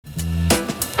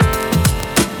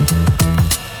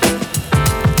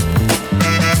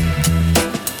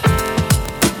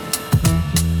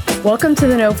Welcome to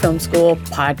the No Film School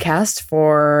podcast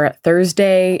for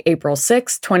Thursday, April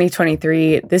 6th,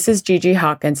 2023. This is Gigi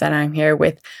Hawkins, and I'm here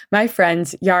with my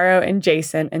friends Yarrow and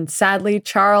Jason. And sadly,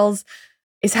 Charles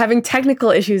is having technical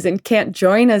issues and can't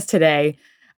join us today.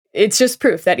 It's just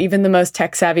proof that even the most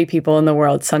tech-savvy people in the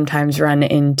world sometimes run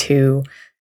into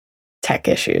tech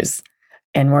issues,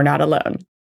 and we're not alone.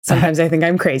 Sometimes I think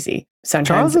I'm crazy.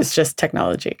 Sometimes it's just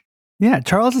technology. Yeah,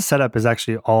 Charles's setup is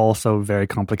actually also very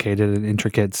complicated and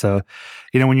intricate. So,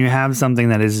 when you have something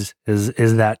that is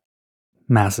that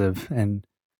massive and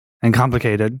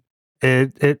complicated,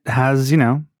 it has,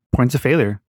 points of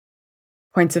failure.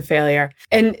 Points of failure.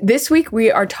 And this week we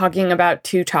are talking about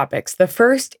two topics. The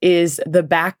first is the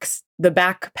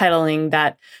backpedaling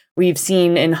that we've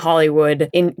seen in Hollywood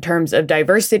in terms of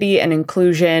diversity and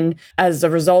inclusion as a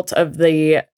result of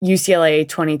the UCLA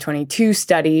 2022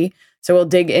 study. So we'll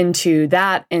dig into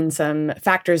that and some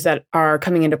factors that are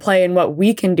coming into play and what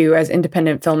we can do as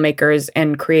independent filmmakers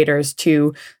and creators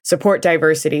to support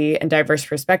diversity and diverse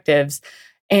perspectives.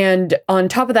 And on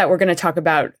top of that, we're going to talk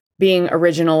about being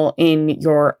original in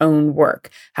your own work.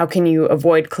 How can you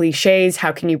avoid cliches?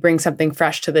 How can you bring something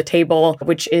fresh to the table,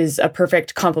 which is a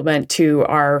perfect complement to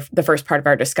the first part of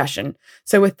our discussion.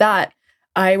 So with that,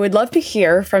 I would love to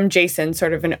hear from Jason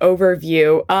sort of an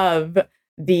overview of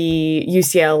the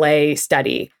UCLA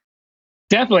study.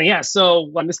 Definitely, yeah. So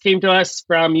when this came to us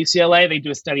from UCLA, they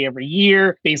do a study every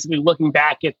year, basically looking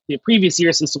back at the previous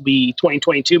year, so this will be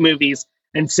 2022 movies,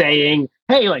 and saying,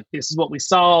 hey, this is what we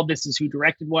saw, this is who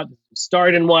directed what, this is who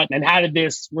starred in what, and how did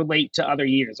this relate to other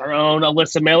years? Our own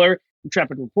Alyssa Miller,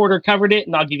 intrepid reporter, covered it,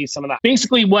 and I'll give you some of that.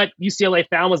 Basically, what UCLA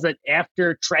found was that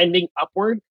after trending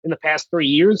upward in the past 3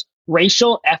 years,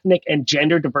 racial, ethnic, and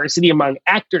gender diversity among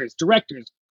actors, directors,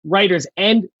 writers,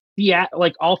 and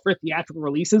all for theatrical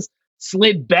releases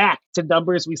slid back to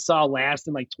numbers we saw last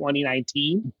in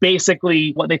 2019.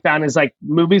 Basically, what they found is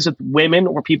movies with women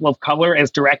or people of color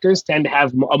as directors tend to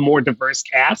have a more diverse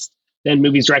cast than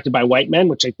movies directed by white men,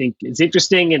 which I think is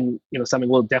interesting and something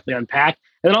we'll definitely unpack.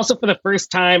 And then also for the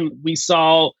first time, we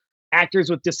saw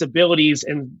actors with disabilities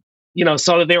and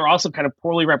saw that they were also kind of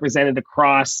poorly represented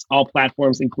across all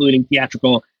platforms, including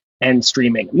theatrical and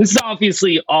streaming. And this is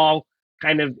obviously all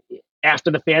kind of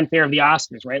after the fanfare of the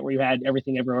Oscars, right? Where you had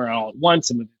Everything Everywhere All at Once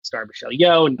and with star Michelle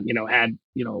Yeoh and, had,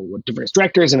 diverse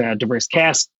directors and a diverse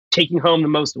cast taking home the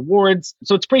most awards.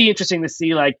 So it's pretty interesting to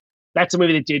see, that's a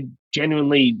movie that did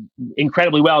genuinely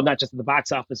incredibly well, not just at the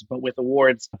box office, but with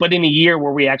awards. But in a year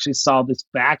where we actually saw this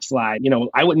backslide,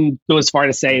 I wouldn't go as far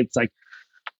to say it's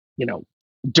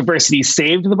diversity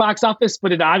saved the box office,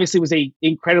 but it obviously was a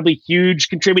incredibly huge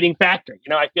contributing factor.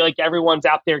 I feel like everyone's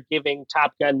out there giving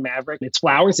Top Gun Maverick its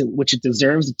flowers, which it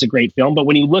deserves. It's a great film. But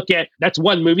when you look at, that's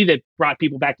one movie that brought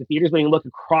people back to theaters. When you look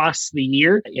across the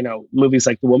year, movies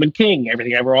like The Woman King,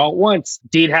 Everything Ever All at Once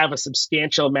did have a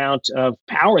substantial amount of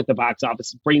power at the box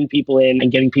office, bringing people in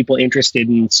and getting people interested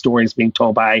in stories being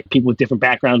told by people with different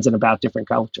backgrounds and about different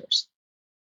cultures.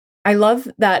 I love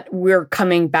that we're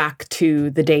coming back to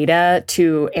the data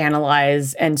to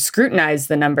analyze and scrutinize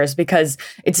the numbers, because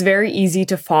it's very easy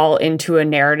to fall into a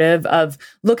narrative of,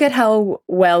 look at how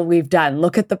well we've done.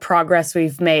 Look at the progress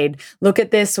we've made. Look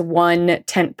at this one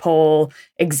tentpole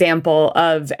example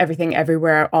of Everything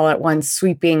Everywhere All at Once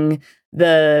sweeping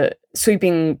the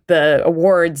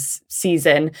awards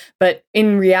season. But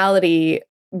in reality,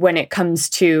 when it comes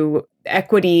to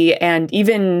equity and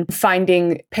even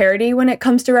finding parity when it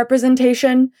comes to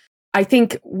representation, I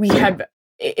think we have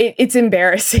it's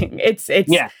embarrassing.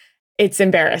 It's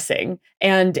embarrassing.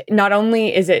 And not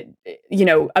only is it,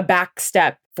 a back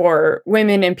step for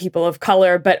women and people of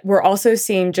color, but we're also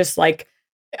seeing just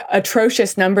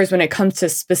atrocious numbers when it comes to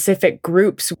specific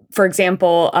groups. For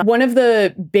example, one of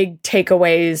the big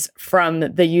takeaways from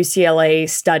the UCLA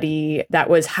study that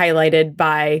was highlighted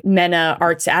by MENA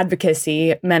Arts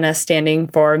Advocacy, MENA standing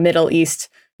for Middle East,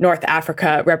 North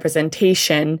Africa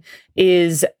Representation,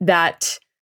 is that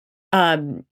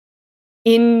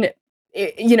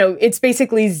it's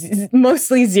basically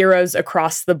mostly zeros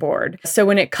across the board. So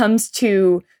when it comes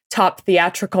to top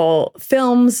theatrical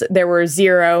films, there were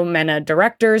 0 MENA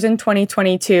directors in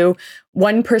 2022.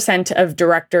 1% of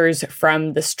directors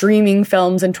from the streaming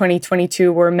films in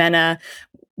 2022 were MENA.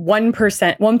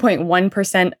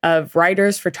 1.1% of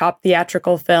writers for top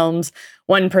theatrical films,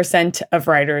 1% of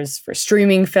writers for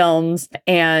streaming films,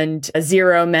 and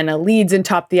 0 MENA leads in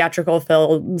top theatrical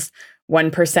films,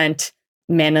 1%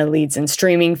 MENA leads in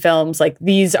streaming films.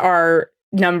 These are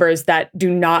numbers that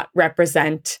do not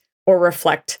represent or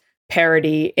reflect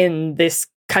parity in this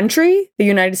country, the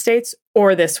United States,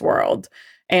 or this world.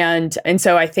 And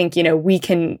so I think,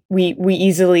 we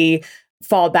easily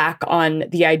fall back on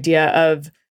the idea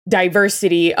of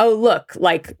diversity. Oh, look,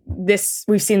 like this,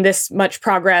 we've seen this much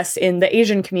progress in the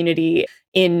Asian community,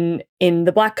 in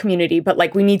the Black community, but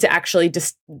like we need to actually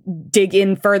just dig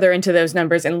in further into those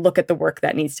numbers and look at the work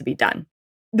that needs to be done.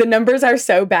 The numbers are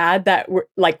so bad that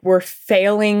we're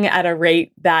failing at a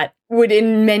rate that would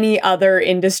in many other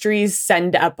industries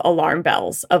send up alarm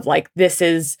bells of like, this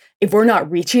is, if we're not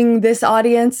reaching this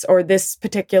audience or this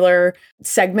particular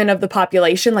segment of the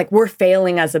population, like we're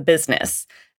failing as a business.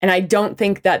 And I don't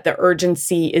think that the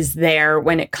urgency is there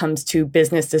when it comes to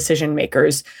business decision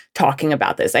makers talking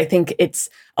about this. I think it's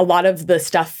a lot of the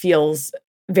stuff feels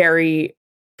very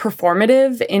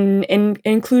performative in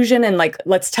inclusion, and like,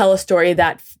 let's tell a story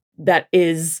that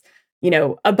is, you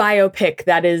know, a biopic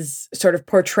that is sort of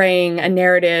portraying a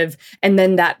narrative, and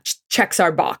then that checks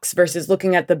our box versus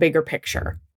looking at the bigger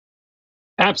picture.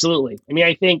 Absolutely. I mean,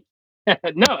 I think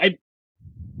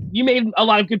you made a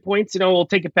lot of good points. You know, we'll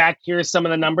take it back. Here's some of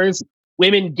the numbers.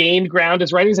 Women gained ground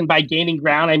as writers, and by gaining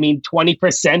ground, I mean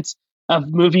 20% of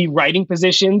movie writing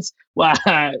positions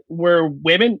were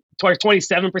women, towards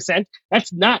 27%.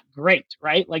 That's not great,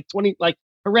 right?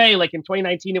 Hooray! Like in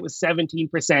 2019, it was 17%.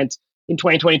 In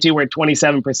 2022, we're at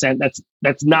 27%.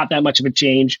 That's not that much of a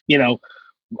change. You know,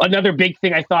 another big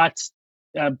thing I thought,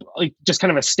 just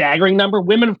kind of a staggering number: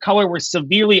 women of color were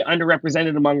severely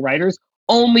underrepresented among writers.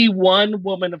 Only one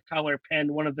woman of color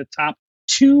penned one of the top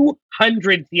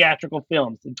 200 theatrical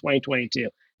films in 2022. I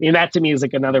mean, that to me is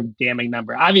like another damning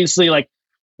number. Obviously, like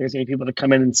there's many people that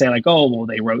come in and say like, oh, well,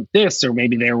 they wrote this, or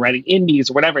maybe they were writing indies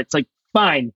or whatever. It's like,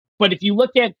 fine. But if you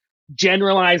look at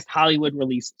generalized Hollywood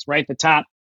releases, right? The top,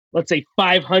 let's say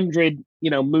 500,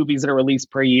 movies that are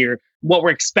released per year, what we're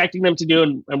expecting them to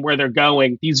do and where they're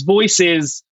going. These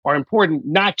voices are important,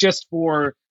 not just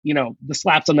for, the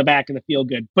slaps on the back and the feel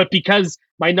good, but because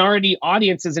minority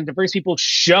audiences and diverse people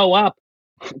show up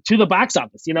to the box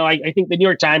office. I think the New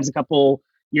York Times a couple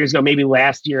years ago, maybe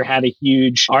last year, had a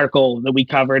huge article that we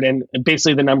covered. And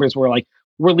basically the numbers were like,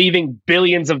 we're leaving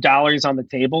billions of dollars on the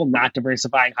table, not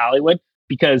diversifying Hollywood,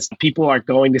 because people are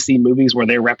going to see movies where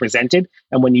they're represented.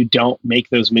 And when you don't make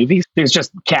those movies, there's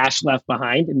just cash left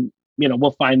behind. And,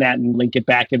 we'll find that and link it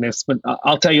back in this. But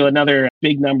I'll tell you another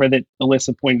big number that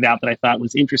Alyssa pointed out that I thought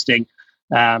was interesting,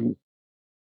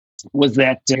 was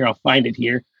that, here, I'll find it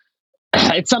here.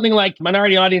 It's something like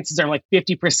minority audiences are like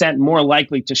 50% more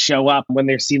likely to show up when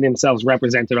they're seeing themselves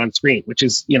represented on screen, which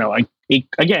is,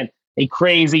 a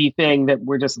crazy thing that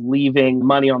we're just leaving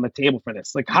money on the table for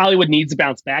this. Like, Hollywood needs to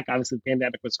bounce back. Obviously, the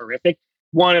pandemic was horrific.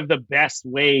 One of the best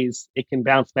ways it can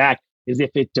bounce back is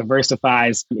if it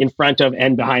diversifies in front of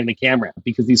and behind the camera,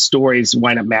 because these stories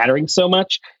wind up mattering so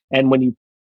much. And when you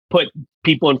put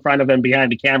people in front of and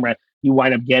behind the camera, you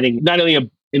wind up getting not only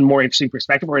a more interesting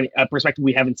perspective, or a perspective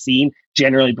we haven't seen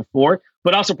generally before,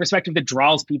 but also a perspective that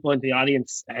draws people into the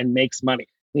audience and makes money.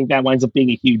 I think that winds up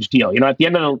being a huge deal. At the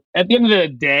end of the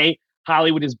day,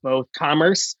 Hollywood is both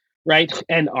commerce, right,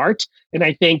 and art. And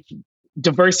I think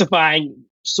diversifying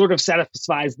sort of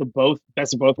satisfies the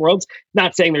best of both worlds.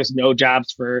 Not saying there's no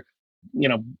jobs for,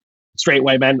 straight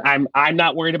white men. I'm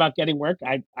not worried about getting work.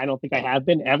 I don't think I have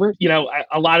been ever.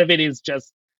 A lot of it is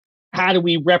just, how do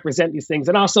we represent these things?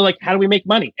 And also, like, how do we make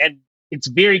money? And it's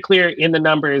very clear in the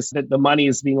numbers that the money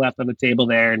is being left on the table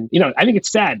there. And, I think it's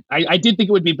sad. I did think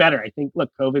it would be better. I think, look,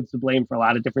 COVID's to blame for a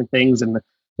lot of different things and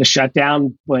the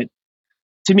shutdown. But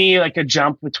to me, like, a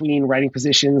jump between writing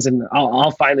positions, and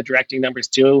I'll find the directing numbers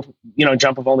too, a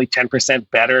jump of only 10%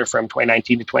 better from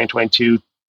 2019 to 2022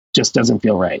 just doesn't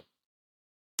feel right.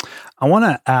 I want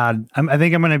to add, I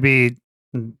think I'm going to be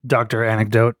Dr.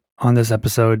 Anecdote on this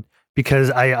episode,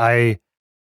 because I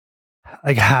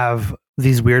have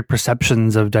these weird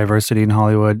perceptions of diversity in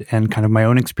Hollywood and kind of my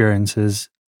own experiences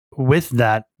with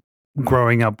that,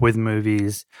 growing up with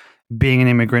movies, being an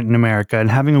immigrant in America, and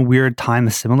having a weird time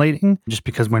assimilating, just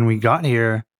because when we got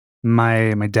here,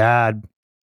 my dad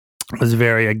was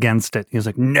very against it. He was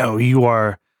like, no, you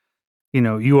are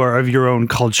of your own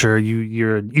culture.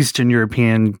 You're an Eastern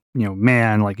European,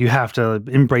 man, like, you have to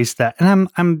embrace that. And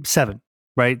I'm 7,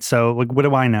 right? So, like, what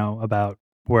do I know about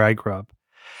where I grew up?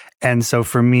 And so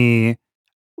for me,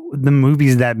 the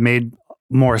movies that made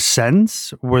more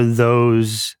sense were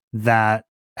those that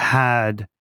had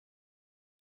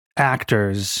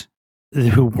actors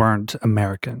who weren't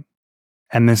American.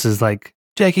 And this is like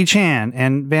Jackie Chan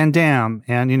and Van Damme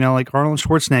and, like Arnold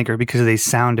Schwarzenegger, because they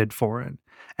sounded foreign.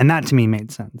 And that to me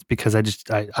made sense, because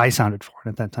I sounded foreign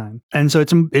at that time. And so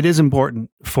it is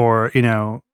important for,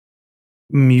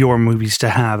 your movies to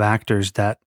have actors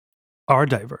that are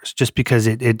diverse, just because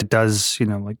it does,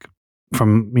 like,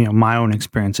 from, my own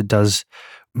experience, it does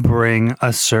bring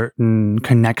a certain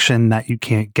connection that you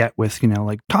can't get with,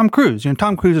 like Tom Cruise.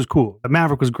 Tom Cruise is cool.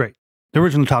 Maverick was great. The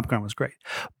original Top Gun was great.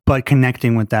 But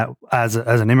connecting with that as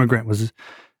an immigrant was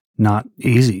not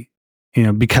easy,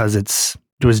 because it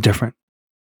was different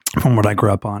from what I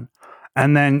grew up on.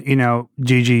 And then,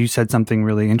 Gigi, you said something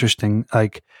really interesting.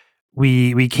 Like,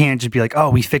 we can't just be like, oh,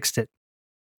 we fixed it.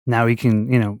 Now we can,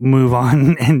 move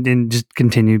on and just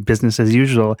continue business as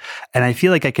usual. And I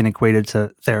feel like I can equate it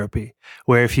to therapy,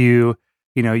 where if you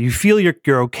feel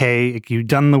you're okay, like you've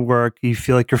done the work, you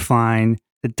feel like you're fine,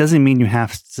 it doesn't mean you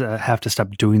have to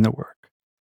stop doing the work,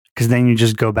 because then you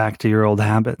just go back to your old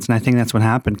habits. And I think that's what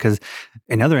happened. Because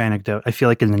another anecdote, I feel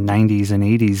like in the 90s and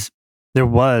 80s, there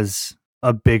was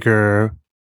a bigger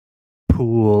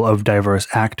pool of diverse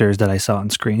actors that I saw on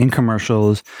screen, in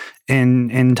commercials,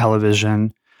 in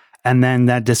television. And then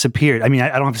that disappeared. I mean,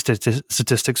 I don't have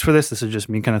statistics for this. This is just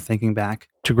me kind of thinking back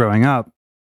to growing up.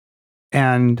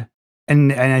 And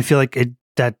I feel like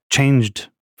that changed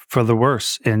for the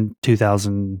worse in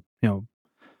 2000,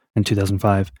 in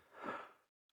 2005.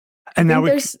 And now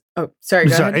sorry,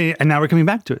 go ahead. And now we're coming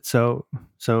back to it. So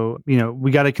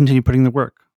we got to continue putting the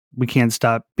work. We can't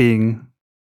stop being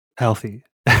healthy.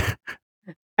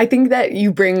 I think that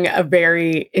you bring a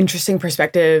very interesting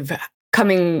perspective,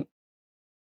 coming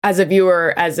as a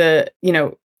viewer,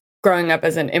 growing up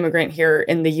as an immigrant here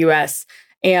in the US,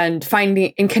 and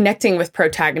finding and connecting with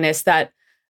protagonists that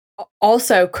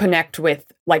also connect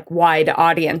with like wide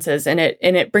audiences. And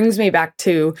it brings me back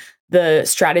to the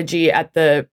strategy at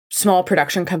the small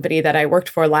production company that I worked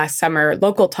for last summer,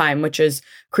 Local Time, which is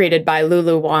created by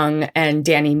Lulu Wang and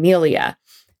Danny Melia.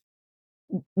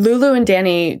 Lulu and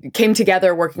Danny came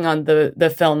together working on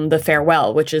the film The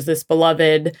Farewell, which is this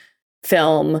beloved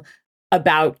film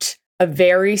about a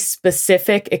very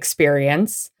specific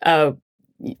experience. A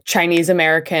Chinese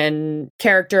American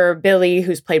character, Billy,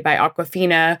 who's played by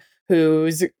Awkwafina,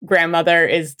 whose grandmother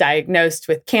is diagnosed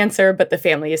with cancer, but the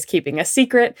family is keeping a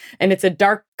secret. And it's a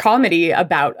dark comedy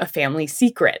about a family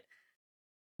secret.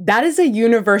 That is a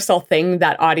universal thing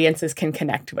that audiences can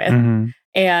connect with. Mm-hmm.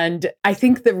 And I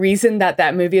think the reason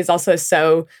that movie is also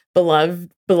so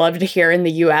beloved here in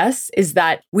the US is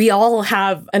that we all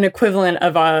have an equivalent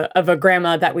of a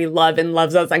grandma that we love and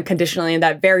loves us unconditionally, in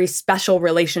that very special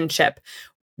relationship.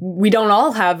 We don't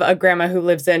all have a grandma who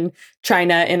lives in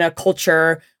China in a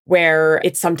culture where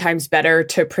it's sometimes better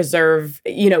to preserve,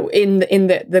 in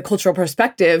the cultural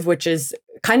perspective, which is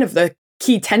kind of the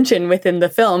key tension within the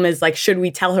film, is like, should we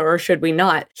tell her or should we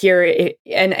not?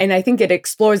 And I think it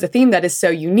explores a theme that is so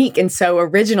unique and so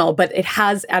original, but it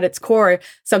has at its core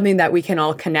something that we can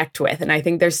all connect with. And I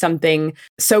think there's something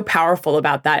so powerful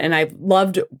about that. And I've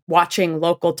loved watching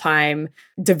Local Time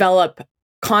develop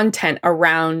content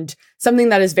around something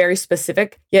that is very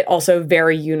specific, yet also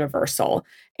very universal.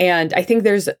 And I think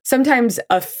there's sometimes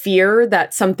a fear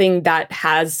that something that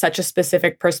has such a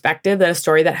specific perspective, that a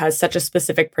story that has such a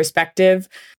specific perspective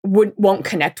won't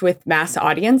connect with mass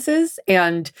audiences.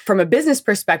 And from a business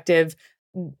perspective,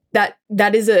 that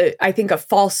is I think a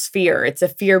false fear. It's a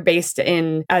fear based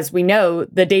in, as we know,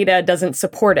 the data doesn't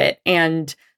support it.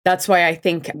 And that's why I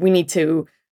think we need to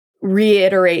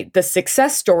reiterate the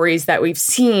success stories that we've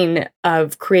seen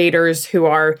of creators who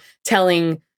are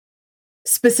telling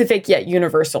specific yet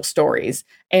universal stories.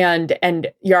 And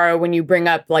Yara, when you bring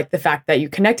up like the fact that you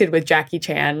connected with Jackie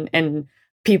Chan and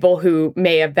people who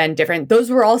may have been different,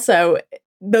 those are also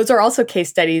case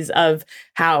studies of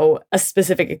how a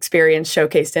specific experience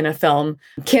showcased in a film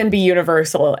can be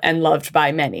universal and loved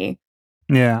by many.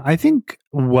 Yeah, I think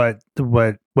what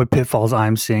pitfalls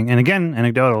I'm seeing, and again,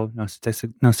 anecdotal, no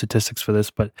statistics for this,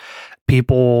 but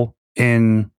people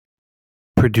in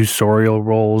producerial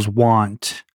roles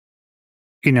want,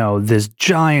 this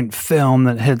giant film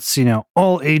that hits,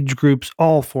 all age groups,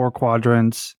 all four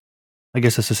quadrants. I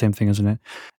guess that's the same thing, isn't it?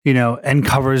 And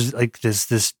covers like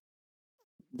this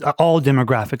all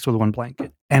demographics with one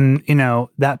blanket. And,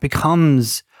 that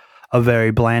becomes a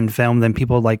very bland film. Then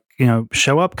people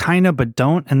show up kind of, but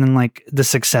don't. And then like the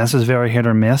success is very hit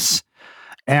or miss.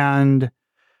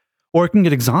 Or it can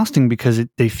get exhausting because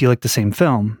they feel like the same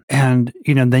film. And,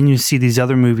 then you see these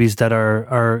other movies that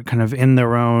are kind of in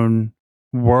their own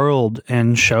world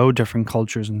and show different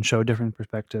cultures and show different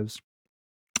perspectives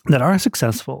that are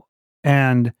successful.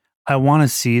 And I want to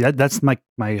see that's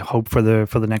my hope for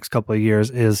the next couple of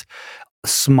years is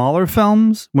smaller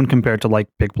films when compared to like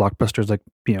big blockbusters like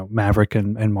Maverick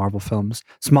and Marvel films,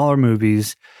 smaller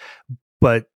movies,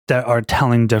 but that are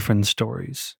telling different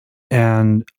stories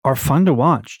and are fun to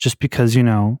watch just because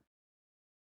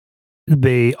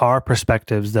they are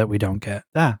perspectives that we don't get.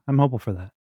 I'm hopeful for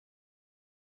that.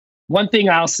 One thing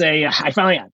I'll say, I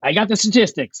got the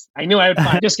statistics. I knew I would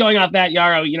find. Just going off that,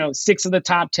 Yarrow, 6 of the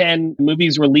top 10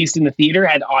 movies released in the theater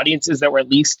had audiences that were at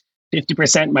least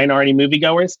 50% minority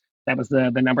moviegoers. That was the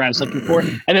number I was looking for.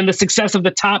 And then the success of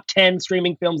the top 10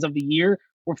 streaming films of the year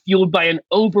were fueled by an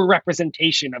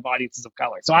overrepresentation of audiences of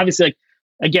color. So obviously, like,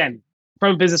 again,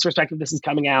 from a business perspective, this is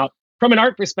coming out. From an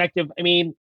art perspective, I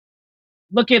mean,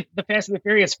 look at the Fast and the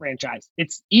Furious franchise.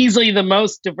 It's easily the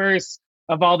most diverse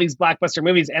of all these blockbuster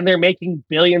movies, and they're making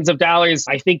billions of dollars,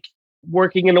 I think,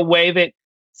 working in a way that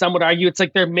some would argue it's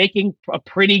like they're making a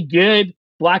pretty good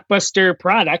blockbuster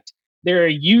product. They're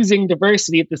using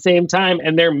diversity at the same time,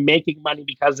 and they're making money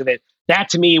because of it. That,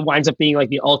 to me, winds up being like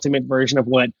the ultimate version of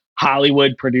what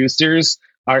Hollywood producers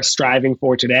are striving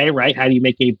for today, right? How do you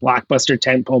make a blockbuster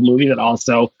tentpole movie that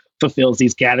also fulfills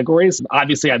these categories?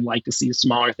 Obviously, I'd like to see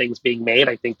smaller things being made.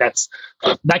 I think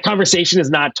that conversation is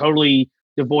not totally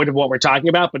devoid of what we're talking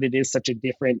about, but it is such a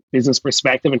different business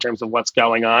perspective in terms of what's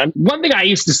going on. One thing I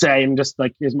used to say, and just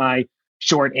like, here's my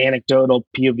short anecdotal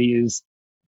POV, is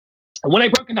when I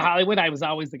broke into Hollywood, I was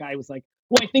always the guy who was like,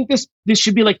 well, I think this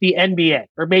should be like the NBA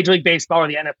or Major League Baseball or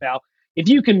the NFL. If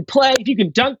you can play, if you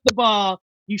can dunk the ball,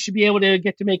 you should be able to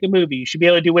get to make a movie. You should be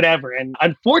able to do whatever. And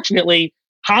unfortunately,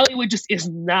 Hollywood just is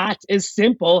not as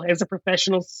simple as a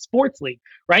professional sports league,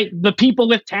 right? The people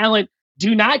with talent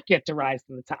do not get to rise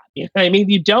to the top. You know what I mean?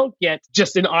 You don't get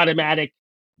just an automatic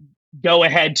go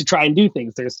ahead to try and do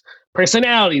things. There's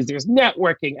personalities, there's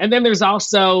networking. And then there's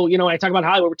also, when I talk about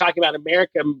Hollywood, we're talking about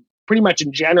America pretty much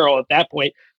in general at that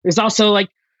point. There's also like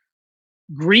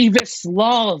grievous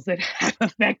laws that have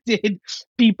affected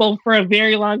people for a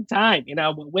very long time,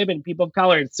 women, people of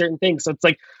color, certain things. So it's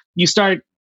like you start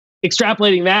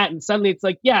extrapolating that, and suddenly it's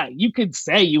like, yeah, you could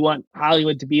say you want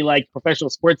Hollywood to be like professional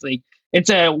sports league.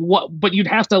 But you'd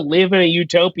have to live in a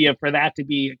utopia for that to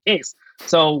be a case.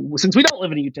 So since we don't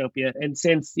live in a utopia, and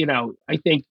since, I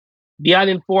think the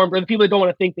uninformed or the people that don't want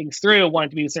to think things through want it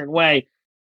to be a certain way,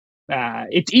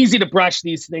 it's easy to brush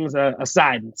these things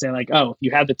aside and say like, oh, if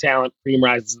you have the talent, cream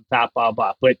rises to the top, blah,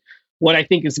 blah. But what I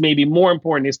think is maybe more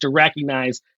important is to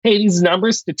recognize, hey, these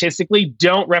numbers statistically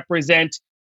don't represent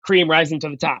cream rising to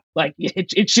the top. Like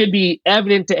it should be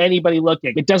evident to anybody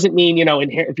looking. It doesn't mean,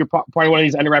 if you're part of one of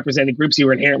these underrepresented groups, you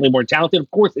are inherently more talented. Of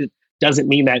course, it doesn't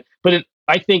mean that. But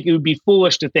I think it would be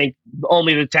foolish to think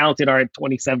only the talented are at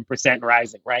 27%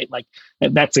 rising, right? Like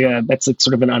that's like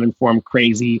sort of an uninformed,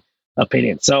 crazy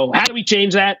opinion. So how do we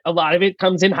change that? A lot of it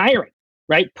comes in hiring,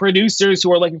 right? Producers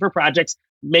who are looking for projects,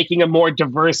 making a more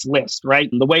diverse list, right?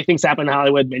 And the way things happen in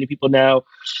Hollywood, many people know,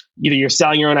 either you're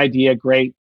selling your own idea,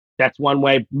 great. That's one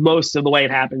way. Most of the way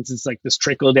it happens is like this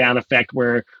trickle down effect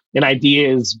where an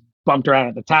idea is bumped around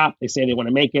at the top. They say they want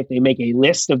to make it. They make a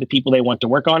list of the people they want to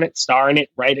work on it, star in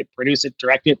it, write it, produce it,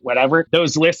 direct it, whatever.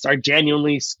 Those lists are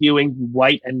genuinely skewing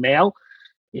white and male.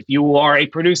 If you are a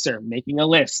producer making a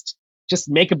list, just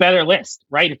make a better list,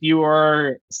 right? If you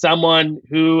are someone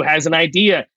who has an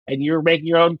idea and you're making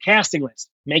your own casting list,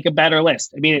 make a better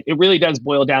list. I mean, it really does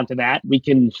boil down to that. We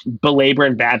can belabor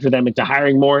and badger them into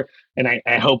hiring more, and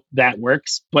I hope that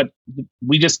works. But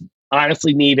we just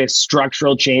honestly need a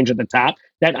structural change at the top.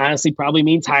 That honestly probably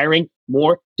means hiring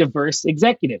more diverse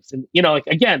executives. And,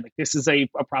 again, this is a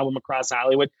problem across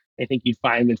Hollywood. I think you'd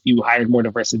find that if you hired more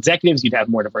diverse executives, you'd have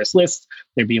more diverse lists.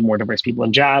 There'd be more diverse people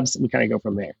in jobs. And we kind of go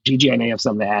from there. Gigi, I know you have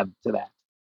something to add to that.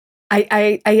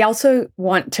 I also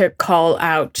want to call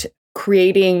out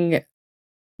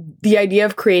the idea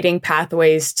of creating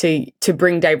pathways to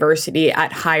bring diversity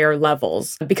at higher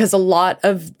levels, because a lot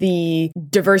of the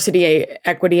diversity,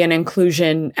 equity, and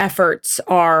inclusion efforts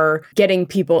are getting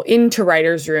people into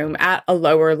writers' room at a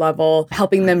lower level,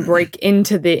 helping them break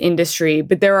into the industry.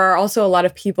 But there are also a lot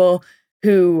of people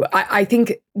who I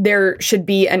think there should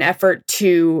be an effort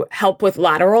to help with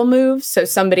lateral moves. So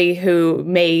somebody who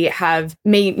may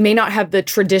not have the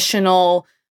traditional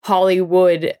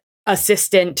Hollywood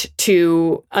assistant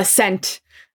to ascent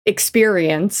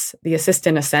experience, the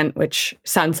assistant ascent, which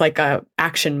sounds like a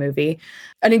action movie.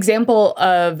 An example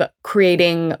of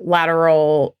creating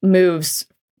lateral moves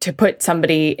to put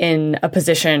somebody in a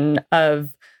position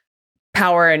of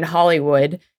power in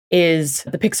Hollywood is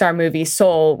the Pixar movie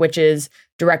Soul, which is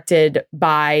directed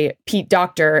by Pete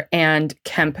Docter and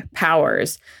Kemp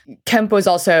Powers. Kemp was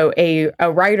also a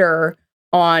writer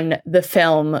on the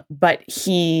film, but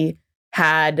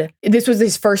this was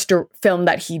his first film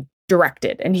that he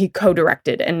directed and he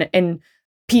co-directed. And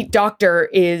Pete Docter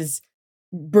is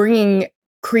bringing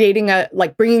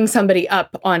somebody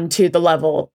up onto the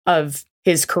level of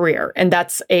his career. And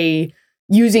that's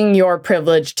using your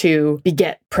privilege to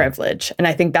beget privilege. And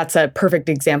I think that's a perfect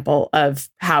example of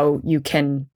how you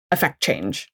can affect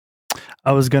change.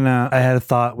 I had a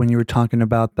thought when you were talking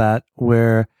about that,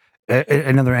 where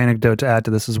another anecdote to add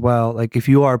to this as well. Like, if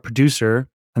you are a producer,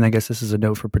 and I guess this is a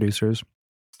note for producers,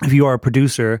 if you are a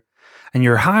producer and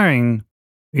you're hiring,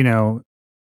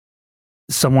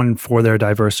 someone for their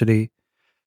diversity,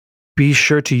 be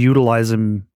sure to utilize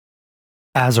them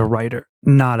as a writer,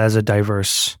 not as a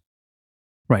diverse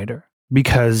writer.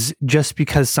 Because just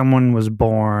because someone was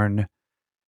born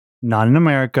not in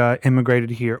America, immigrated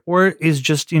here, or is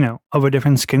just, of a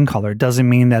different skin color, doesn't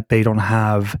mean that they don't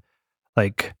have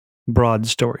like broad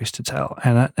stories to tell.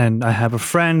 And I have a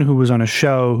friend who was on a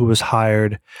show who was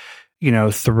hired,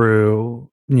 through,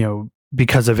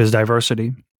 because of his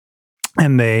diversity.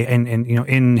 And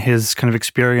in his kind of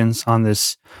experience on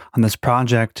this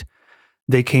project,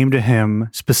 they came to him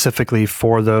specifically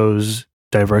for those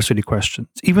diversity questions,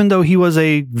 even though he was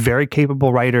a very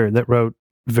capable writer that wrote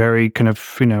very kind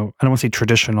of, I don't want to say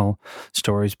traditional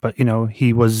stories, but,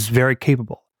 he was very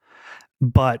capable,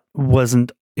 but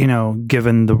wasn't,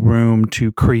 given the room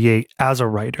to create as a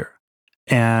writer,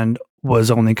 and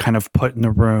was only kind of put in the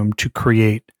room to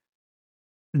create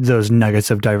those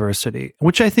nuggets of diversity,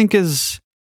 which I think is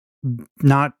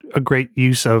not a great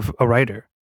use of a writer,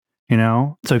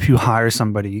 So if you hire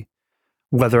somebody,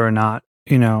 whether or not,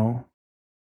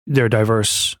 they're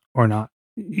diverse or not,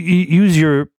 use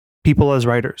your people as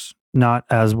writers, not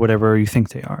as whatever you think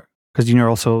they are. Because you're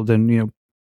also then,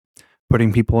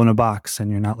 putting people in a box,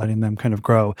 and you're not letting them kind of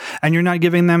grow, and you're not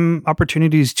giving them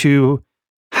opportunities to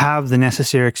have the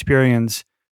necessary experience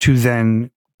to then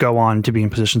go on to be in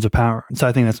positions of power. So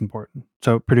I think that's important.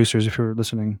 So producers, if you're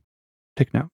listening,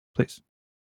 take note, please.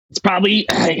 It's probably,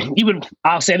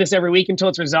 I'll say this every week until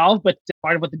it's resolved, but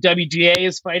part of what the WGA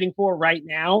is fighting for right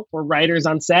now for writers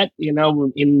on set,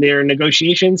 in their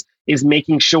negotiations, is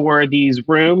making sure these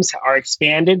rooms are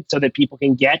expanded so that people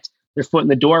can get their foot in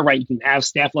the door, right? You can have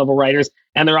staff level writers.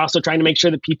 And they're also trying to make sure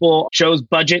that people shows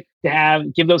budget to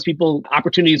give those people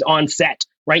opportunities on set,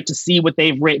 right? To see what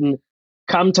they've written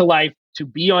come to life, to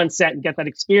be on set and get that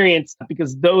experience,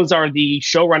 because those are the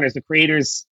showrunners, the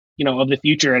creators, of the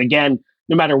future. And again,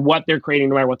 no matter what they're creating,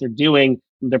 no matter what they're doing,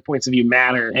 their points of view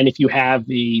matter. And if you have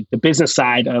the business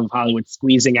side of Hollywood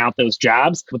squeezing out those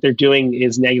jobs, what they're doing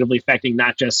is negatively affecting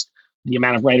not just the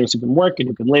amount of writers who can work and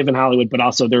who can live in Hollywood, but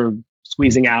also they're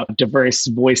squeezing out diverse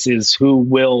voices who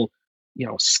will,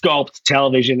 sculpt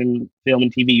television and film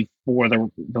and TV for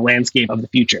the landscape of the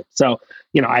future. So,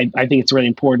 I think it's really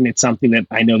important. It's something that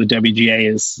I know the WGA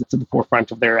is to the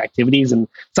forefront of their activities, and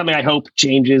something I hope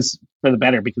changes for the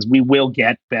better, because we will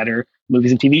get better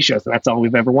movies and TV shows. And that's all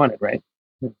we've ever wanted, right?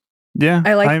 Yeah.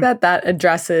 I like that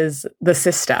addresses the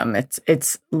system.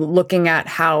 It's looking at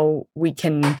how we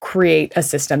can create a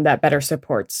system that better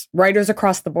supports writers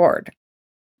across the board.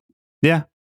 Yeah.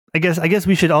 I guess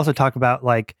we should also talk about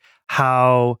like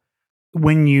how,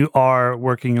 when you are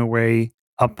working your way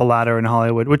up the ladder in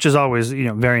Hollywood, which is always,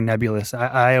 very nebulous.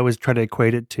 I always try to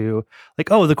equate it to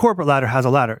like, oh, the corporate ladder has a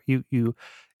ladder. You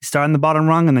start on the bottom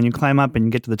rung, and then you climb up and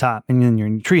you get to the top, and then you're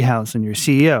in your treehouse, and you're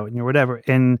CEO, and you're whatever.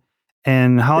 In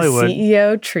Hollywood, the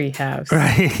CEO treehouse,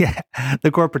 right? Yeah,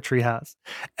 the corporate treehouse.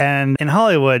 And in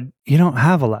Hollywood, you don't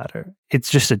have a ladder. It's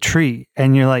just a tree,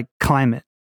 and you're like, climb it,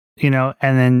 and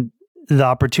then the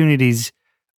opportunities,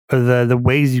 or the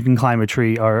ways you can climb a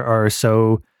tree are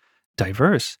so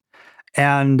diverse.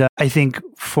 And I think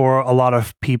for a lot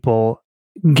of people,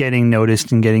 getting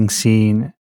noticed and getting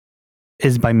seen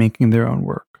is by making their own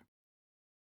work.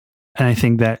 And I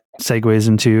think that segues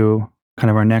into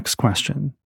kind of our next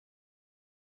question.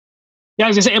 Yeah, I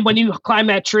was gonna say, and when you climb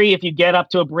that tree, if you get up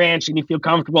to a branch and you feel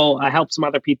comfortable, help some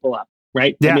other people up,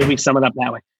 right? Yeah. Maybe we sum it up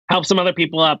that way. Help some other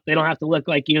people up. They don't have to look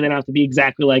like you. They don't have to be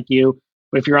exactly like you.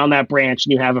 But if you're on that branch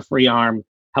and you have a free arm,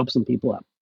 help some people up.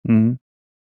 Mm-hmm.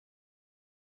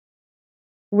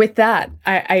 With that,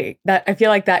 I feel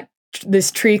like that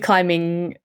this tree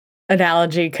climbing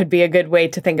analogy could be a good way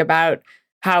to think about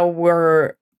how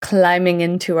we're climbing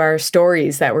into our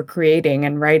stories that we're creating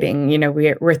and writing.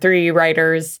 We're three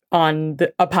writers on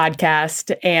a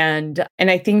podcast, and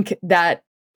I think that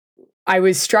I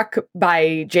was struck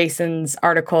by Jason's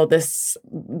article.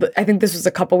 I think this was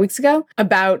a couple weeks ago,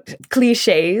 about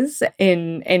cliches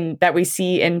in that we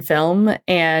see in film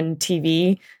and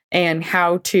TV, and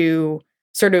how to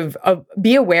sort of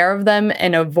be aware of them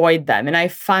and avoid them. And I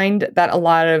find that a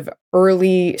lot of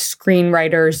early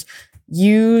screenwriters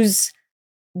use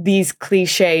these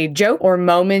cliche jokes or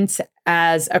moments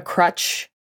as a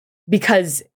crutch,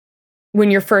 because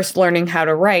when you're first learning how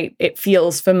to write, it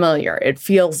feels familiar. It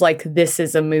feels like this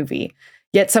is a movie.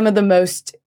 Yet some of the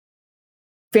most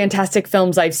fantastic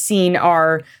films I've seen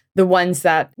are the ones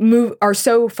that are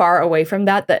so far away from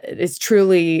that it's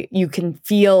truly, you can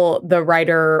feel the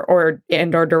writer or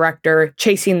director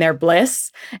chasing their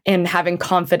bliss and having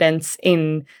confidence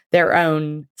in their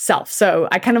own self. So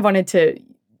I kind of wanted to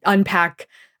unpack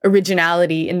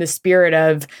originality in the spirit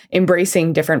of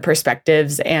embracing different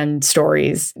perspectives and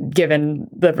stories, given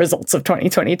the results of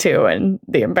 2022 and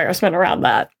the embarrassment around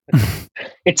that.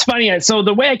 It's funny. So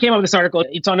the way I came up with this article,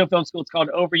 it's on No Film School. It's called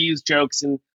Overused Jokes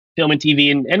in Film and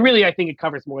TV. And really, I think it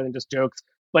covers more than just jokes.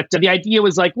 But the idea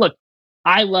was like, look,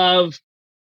 I love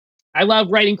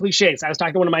writing cliches. I was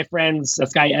talking to one of my friends,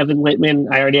 this guy, Evan Littman.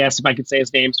 I already asked if I could say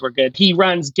his name, so we're good. He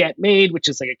runs Get Made, which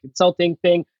is like a consulting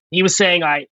thing. He was saying,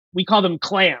 we call them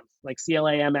clams, like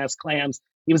CLAMS clams.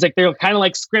 He was like, they're kind of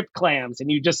like script clams. And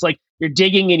you just like, you're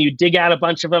digging and you dig out a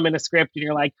bunch of them in a script and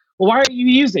you're like, well, why are you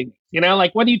using it? You know,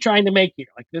 like, what are you trying to make here?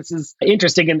 Like, this is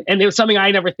interesting. And it was something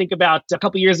I never think about. A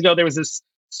couple years ago, there was this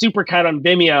supercut on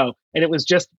Vimeo and it was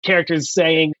just characters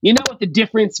saying, you know what the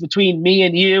difference between me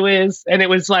and you is? And it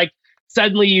was like,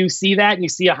 suddenly you see that and you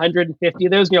see 150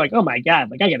 of those and you're like, oh my God,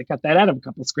 like I got to cut that out of a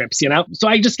couple scripts, you know? So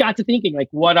I just got to thinking, like,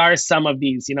 what are some of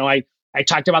these? You know, I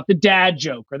talked about the dad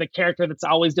joke or the character that's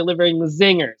always delivering the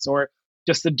zingers or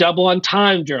just the double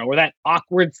entendre or that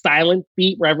awkward silent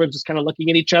beat where everyone's just kind of looking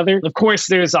at each other. Of course,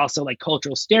 there's also like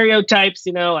cultural stereotypes,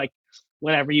 you know, like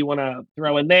whatever you want to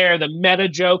throw in there. The meta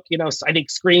joke, you know, I think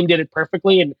Scream did it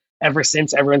perfectly. And ever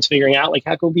since, everyone's figuring out like,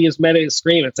 how can we be as meta as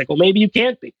Scream? It's like, well, maybe you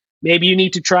can't be. Maybe you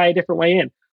need to try a different way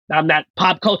in. That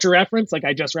pop culture reference, like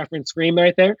I just referenced Scream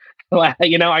right there.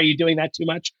 You know, are you doing that too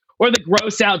much? Or the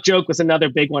gross out joke was another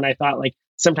big one. I thought like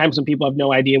sometimes when people have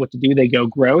no idea what to do, they go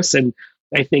gross. And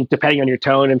I think depending on your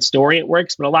tone and story, it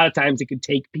works. But a lot of times it could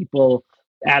take people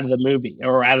out of the movie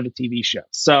or out of the TV show.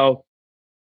 So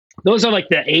those are like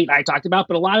the 8 I talked about.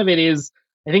 But a lot of it is,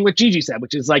 I think what Gigi said,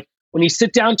 which is like when you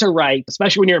sit down to write,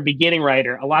 especially when you're a beginning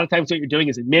writer, a lot of times what you're doing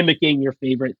is mimicking your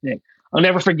favorite thing. I'll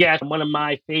never forget one of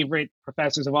my favorite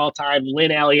professors of all time,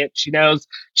 Lynn Elliott. She knows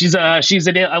she's a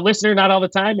listener, not all the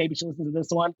time. Maybe she listens to this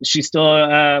one. She's still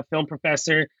a film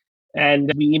professor and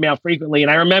we email frequently.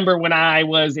 And I remember when I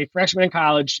was a freshman in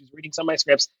college, she was reading some of my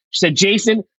scripts. She said,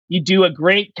 Jason, you do a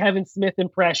great Kevin Smith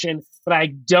impression, but I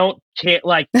don't care.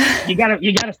 Like you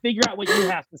gotta figure out what you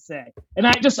have to say. And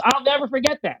I'll never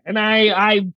forget that. And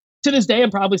I to this day, I'm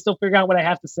probably still figuring out what I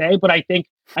have to say, but I think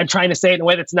I'm trying to say it in a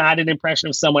way that's not an impression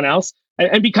of someone else.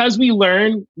 And because we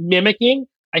learn mimicking,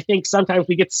 I think sometimes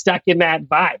we get stuck in that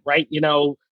vibe, right? You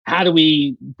know, how do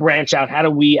we branch out? How do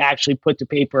we actually put to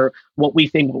paper what we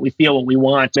think, what we feel, what we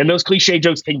want? And those cliche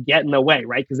jokes can get in the way,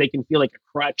 right? Because they can feel like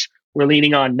a crutch we're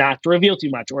leaning on not to reveal too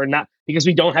much or not because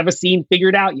we don't have a scene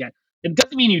figured out yet. It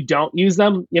doesn't mean you don't use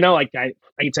them. You know, like I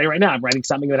can tell you right now, I'm writing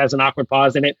something that has an awkward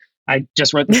pause in it. I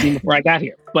just wrote the scene before I got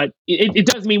here, but it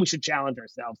does mean we should challenge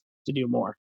ourselves to do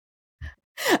more.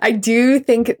 I do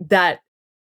think that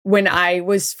when I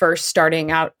was first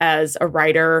starting out as a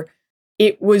writer,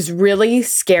 it was really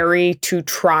scary to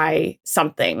try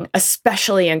something,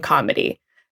 especially in comedy,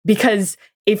 because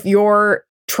if you're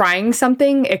trying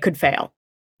something, it could fail.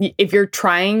 If you're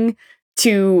trying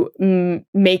to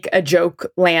make a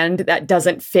joke land that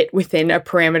doesn't fit within a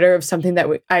parameter of something that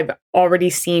I've already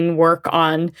seen work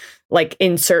on, like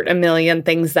insert a million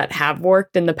things that have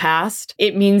worked in the past,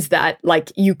 it means that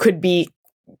like you could be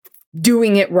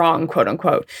doing it wrong, quote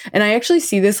unquote. And I actually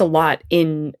see this a lot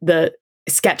in the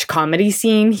sketch comedy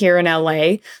scene here in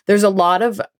LA. There's a lot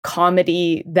of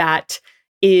comedy that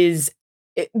is,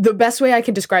 the best way I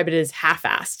can describe it is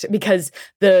half-assed, because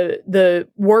the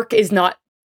work is not,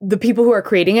 the people who are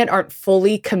creating it aren't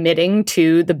fully committing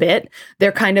to the bit.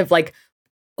 They're kind of like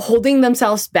holding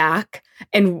themselves back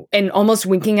and almost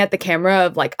winking at the camera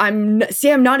of like, I'm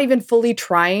not even fully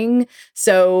trying.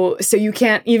 So you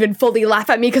can't even fully laugh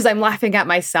at me because I'm laughing at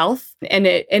myself. And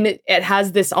it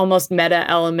has this almost meta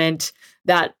element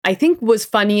that I think was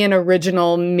funny and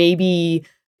original maybe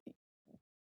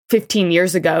 15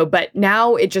 years ago, but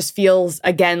now it just feels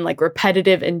again like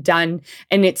repetitive and done.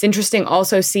 And it's interesting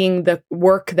also seeing the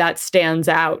work that stands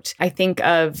out. I think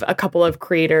of a couple of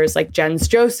creators like Jens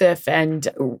Joseph and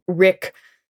Rick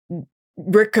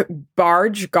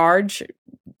Darge.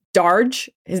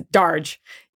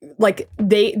 Like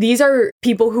these are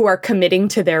people who are committing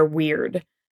to their weird,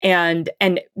 and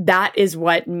that is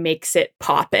what makes it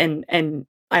pop, and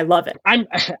I love it. I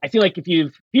feel like if you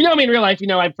know me in real life, you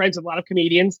know I'm friends with a lot of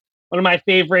comedians. One of my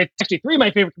favorite, actually 3 of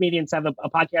my favorite comedians have a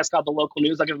podcast called The Local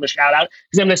News. I'll give them a shout out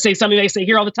because I'm going to say something they say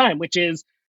here all the time, which is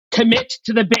commit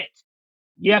to the bit.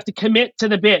 You have to commit to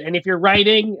the bit. And if you're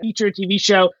writing a feature TV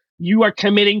show, you are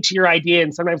committing to your idea.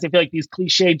 And sometimes I feel like these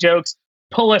cliche jokes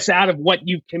pull us out of what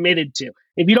you've committed to.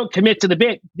 If you don't commit to the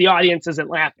bit, the audience isn't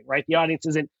laughing, right? The audience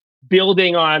isn't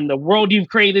building on the world you've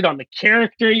created, on the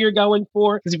character you're going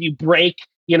for. Because if you break,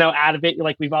 out of it,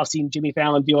 like we've all seen Jimmy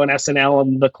Fallon do on SNL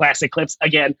and the classic clips,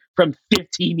 again, from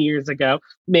 15 years ago,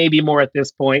 maybe more at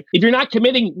this point. If you're not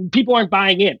committing, people aren't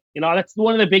buying in. That's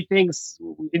one of the big things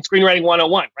in screenwriting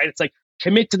 101, right? It's like,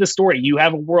 commit to the story. You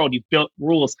have a world, you've built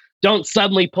rules. Don't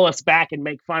suddenly pull us back and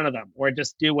make fun of them or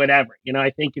just do whatever. I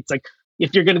think it's like,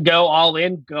 if you're going to go all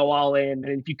in, go all in.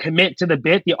 And if you commit to the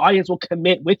bit, the audience will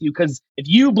commit with you. Because if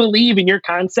you believe in your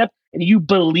concept and you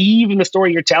believe in the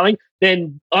story you're telling,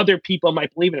 then other people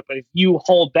might believe in it. But if you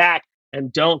hold back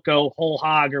and don't go whole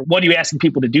hog, or what are you asking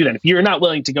people to do then? If you're not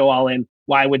willing to go all in,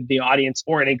 why would the audience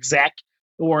or an exec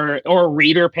or a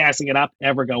reader passing it up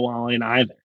ever go all in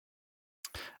either?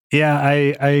 Yeah,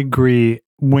 I agree.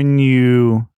 When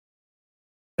you,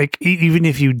 like, even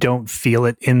if you don't feel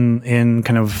it in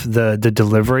kind of the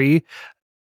delivery,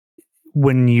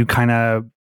 when you kind of,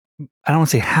 I don't want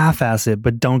to say half-ass it,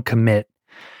 but don't commit,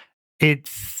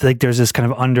 it's like there's this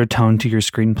kind of undertone to your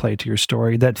screenplay, to your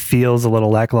story, that feels a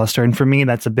little lackluster. And for me,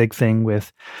 that's a big thing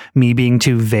with me being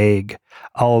too vague.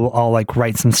 I'll like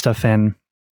write some stuff in,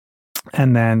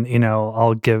 and then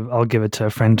I'll give it to a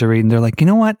friend to read, and they're like, you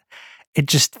know what? It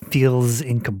just feels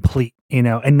incomplete,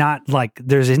 and not like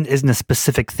isn't a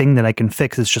specific thing that I can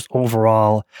fix. It's just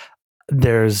overall,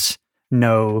 there's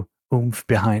no oomph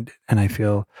behind it. And I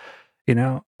feel,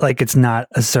 like it's not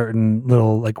a certain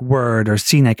little like word or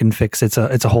scene I can fix. It's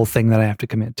a whole thing that I have to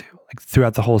commit to, like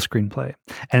throughout the whole screenplay.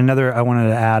 And another, I wanted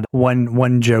to add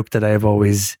one joke that I've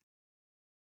always,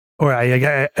 or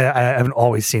I haven't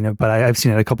always seen it, but I've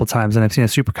seen it a couple times, and I've seen a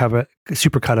super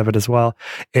cut of it as well.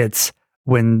 It's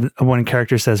when one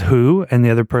character says "who" and the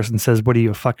other person says, "What are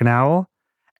you, a fucking owl?"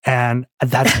 And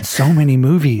that's in so many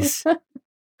movies.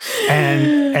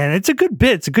 And it's a good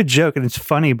bit, it's a good joke, and it's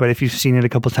funny. But if you've seen it a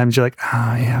couple of times, you're like,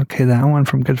 oh yeah, okay, that one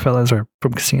from Goodfellas or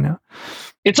from Casino.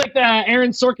 It's like the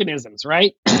Aaron Sorkinisms,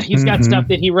 right? He's got stuff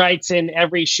that he writes in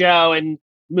every show and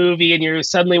movie, and you're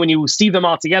suddenly, when you see them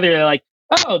all together, you're like,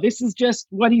 oh, this is just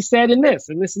what he said in this.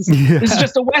 And this is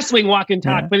just a West Wing walk and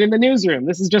talk, but in the newsroom.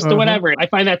 This is just a whatever. I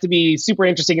find that to be super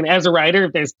interesting. And as a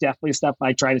writer, there's definitely stuff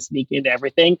I try to sneak into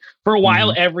everything. For a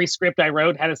while, every script I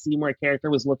wrote had a scene where a character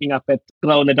was looking up at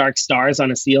glow-in-the-dark stars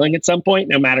on a ceiling at some point,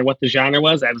 no matter what the genre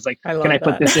was. I was like, can I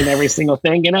put this in every single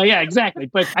thing? Yeah, exactly.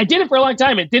 But I did it for a long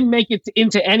time. It didn't make it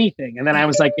into anything. And then I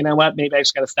was like, you know what? Maybe I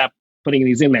just got to stop putting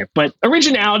these in there. But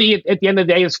originality at the end of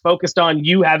the day is focused on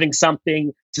you having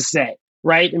something to say.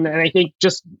 Right. And I think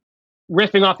just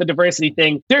riffing off the diversity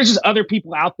thing, there's just other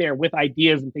people out there with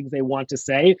ideas and things they want to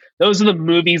say. Those are the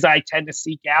movies I tend to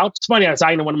seek out. It's funny, I was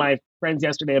talking to one of my friends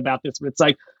yesterday about this, but it's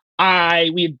like,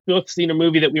 we had both seen a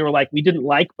movie that we were like, we didn't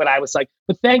like, but I was like,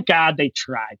 but thank God they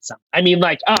tried something. I mean,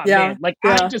 like, man, like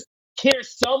I just care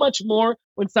so much more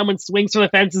when someone swings for the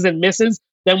fences and misses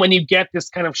than when you get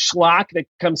this kind of schlock that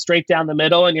comes straight down the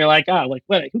middle and you're like, oh, like,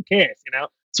 what, who cares?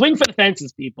 Swing for the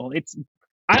fences, people.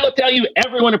 I will tell you,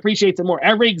 everyone appreciates it more.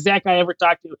 Every exec I ever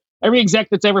talked to, every exec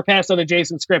that's ever passed on a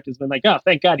Jason script has been like, oh,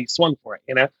 thank God he swung for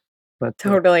it, But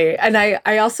totally. And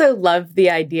I also love the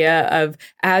idea of,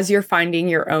 as you're finding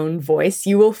your own voice,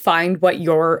 you will find what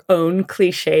your own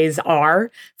cliches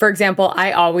are. For example,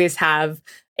 I always have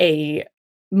a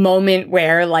moment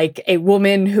where like a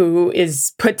woman who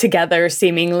is put together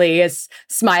seemingly is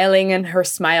smiling and her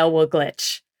smile will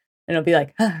glitch. And it'll be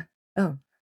like, oh.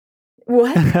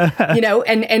 What?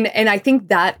 And I think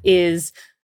that is,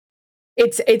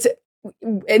 it's,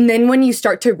 and then when you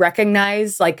start to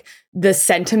recognize like the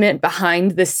sentiment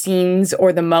behind the scenes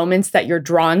or the moments that you're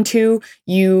drawn to,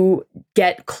 you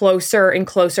get closer and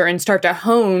closer and start to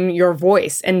hone your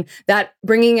voice. And that,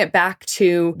 bringing it back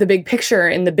to the big picture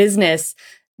in the business,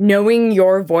 knowing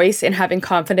your voice and having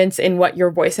confidence in what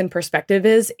your voice and perspective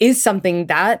is something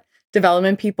that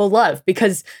development people love,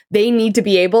 because they need to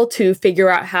be able to figure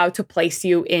out how to place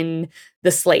you in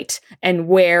the slate and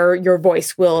where your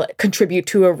voice will contribute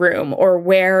to a room, or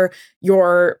where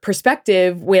your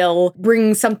perspective will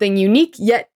bring something unique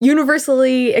yet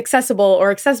universally accessible or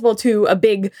accessible to a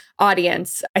big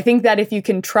audience. I think that if you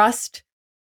can trust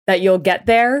that you'll get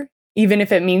there, even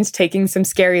if it means taking some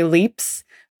scary leaps,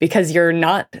 because you're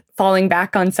not falling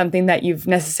back on something that you've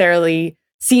necessarily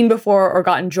seen before or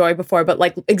gotten joy before, but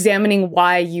like examining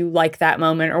why you like that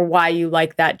moment or why you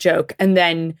like that joke and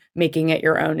then making it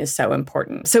your own is so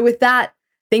important. So with that,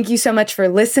 thank you so much for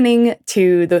listening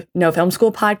to the No Film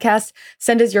School podcast.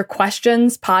 Send us your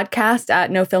questions,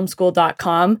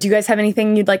 podcast@nofilmschool.com. Do you guys have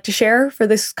anything you'd like to share for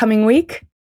this coming week?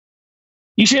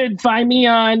 You should find me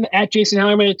on @Jason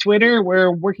Hellerman at Twitter.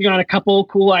 We're working on a couple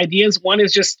cool ideas. One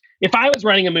is just if I was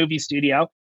running a movie studio,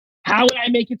 how would I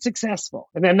make it successful?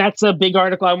 And then that's a big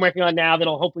article I'm working on now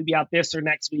that'll hopefully be out this or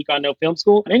next week on No Film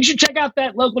School. And you should check out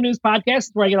that local news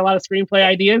podcast where I get a lot of screenplay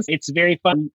ideas. It's very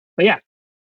fun. But yeah.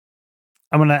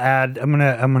 I'm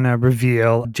gonna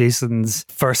reveal Jason's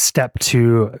first step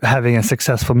to having a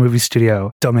successful movie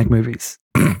studio. Don't make movies.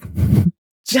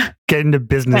 Get into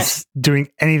business doing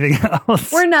anything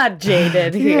else. We're not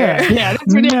jaded here. Yeah,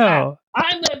 that's ridiculous. No.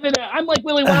 I'm like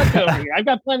Willy Wonka over here. I've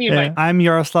got plenty of money. I'm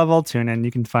Yaroslav Altunin.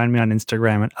 You can find me on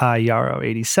Instagram at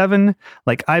Yaro87,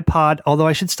 like iPod. Although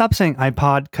I should stop saying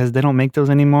iPod because they don't make those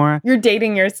anymore. You're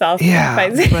dating yourself. Yeah,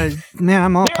 but man,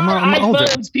 I'm older.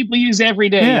 iPhones people use every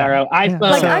day, Yaro. iPhones.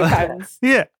 Like iPhones.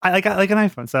 Yeah, I like an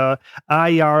iPhone. So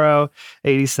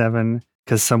Yaro87.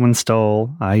 Because someone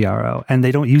stole Yaro, and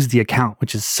they don't use the account,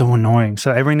 which is so annoying.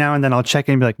 So every now and then I'll check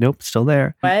in and be like, nope, still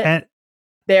there. What? And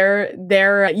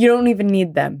they're you don't even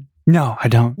need them. No, I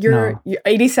don't. You're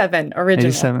 87 original.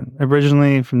 87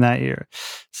 originally from that year.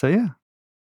 So yeah.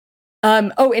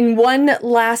 And one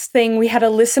last thing, we had a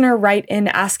listener write in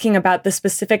asking about the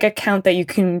specific account that you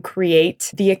can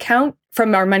create. The account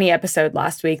from our money episode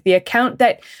last week, the account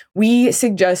that we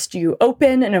suggest you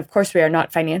open, and of course we are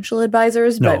not financial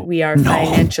advisors, but we are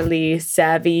financially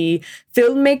savvy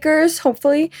filmmakers,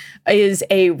 hopefully, is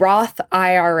a Roth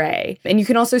IRA. And you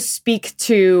can also speak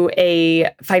to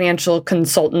a financial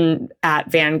consultant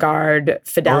at Vanguard,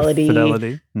 Fidelity.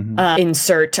 Mm-hmm.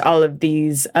 Insert all of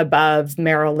these above,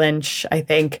 Merrill Lynch, I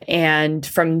think. And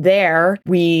from there,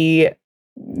 you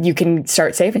can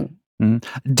start saving.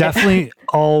 Definitely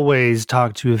always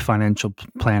talk to a financial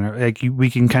planner. Like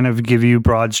we can kind of give you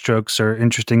broad strokes or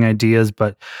interesting ideas,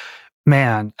 but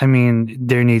man, I mean,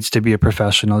 there needs to be a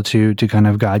professional to kind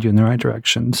of guide you in the right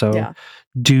direction. So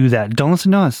do that. Don't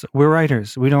listen to us. We're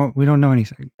writers. We don't know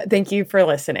anything. Thank you for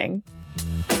listening.